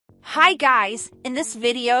Hi guys, in this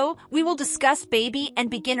video, we will discuss baby and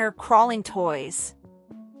beginner crawling toys.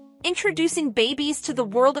 Introducing babies to the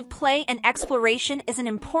world of play and exploration is an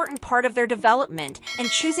important part of their development, and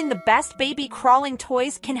choosing the best baby crawling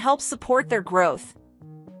toys can help support their growth.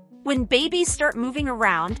 When babies start moving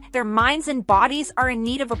around, their minds and bodies are in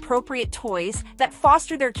need of appropriate toys that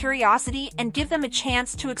foster their curiosity and give them a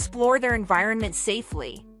chance to explore their environment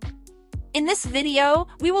safely. In this video,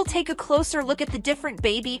 we will take a closer look at the different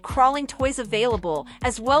baby crawling toys available,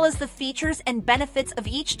 as well as the features and benefits of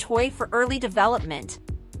each toy for early development.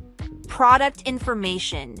 Product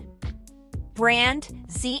information. Brand,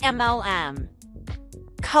 ZMLM.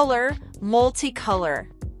 Color, multicolor.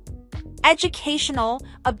 Educational,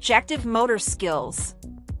 objective motor skills.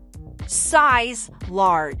 Size,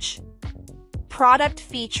 large. Product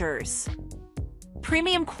features.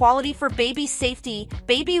 Premium quality for baby safety.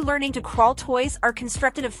 Baby learning to crawl toys are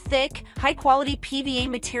constructed of thick, high-quality PVA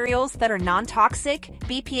materials that are non-toxic,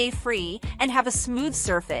 BPA-free, and have a smooth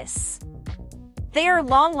surface. They are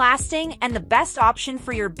long-lasting and the best option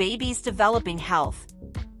for your baby's developing health.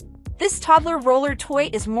 This toddler roller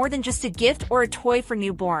toy is more than just a gift or a toy for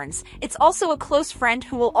newborns. It's also a close friend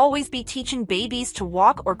who will always be teaching babies to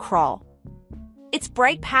walk or crawl. Its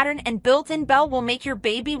bright pattern and built-in bell will make your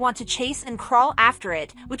baby want to chase and crawl after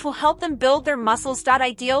it, which will help them build their muscles.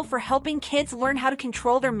 Ideal for helping kids learn how to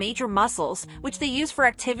control their major muscles, which they use for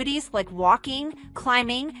activities like walking,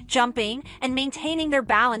 climbing, jumping, and maintaining their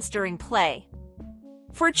balance during play.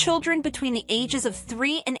 For children between the ages of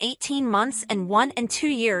 3 and 18 months and 1 and 2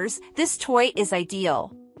 years, this toy is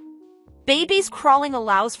ideal. Baby's crawling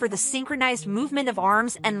allows for the synchronized movement of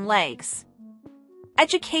arms and legs.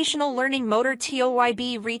 Educational learning motor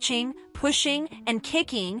TOYB reaching, pushing, and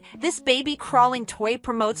kicking. This baby crawling toy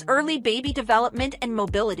promotes early baby development and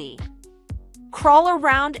mobility. Crawl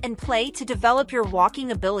around and play to develop your walking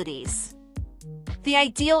abilities. The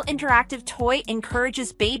ideal interactive toy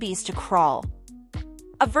encourages babies to crawl.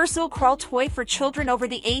 A versatile crawl toy for children over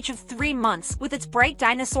the age of 3 months. With its bright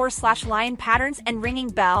dinosaur/lion patterns and ringing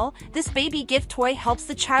bell, this baby gift toy helps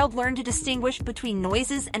the child learn to distinguish between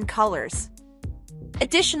noises and colors.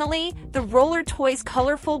 Additionally, the roller toy's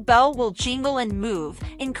colorful bell will jingle and move,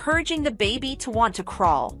 encouraging the baby to want to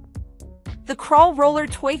crawl. The crawl roller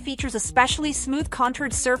toy features a specially smooth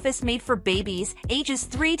contoured surface made for babies ages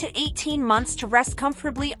 3 to 18 months to rest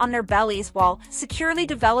comfortably on their bellies while securely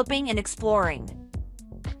developing and exploring.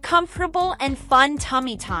 Comfortable and fun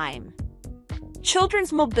tummy time.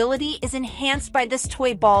 Children's mobility is enhanced by this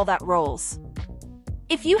toy ball that rolls.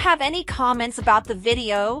 If you have any comments about the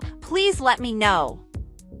video, please let me know.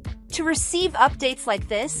 To receive updates like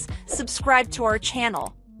this, subscribe to our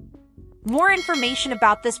channel. More information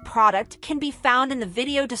about this product can be found in the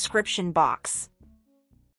video description box.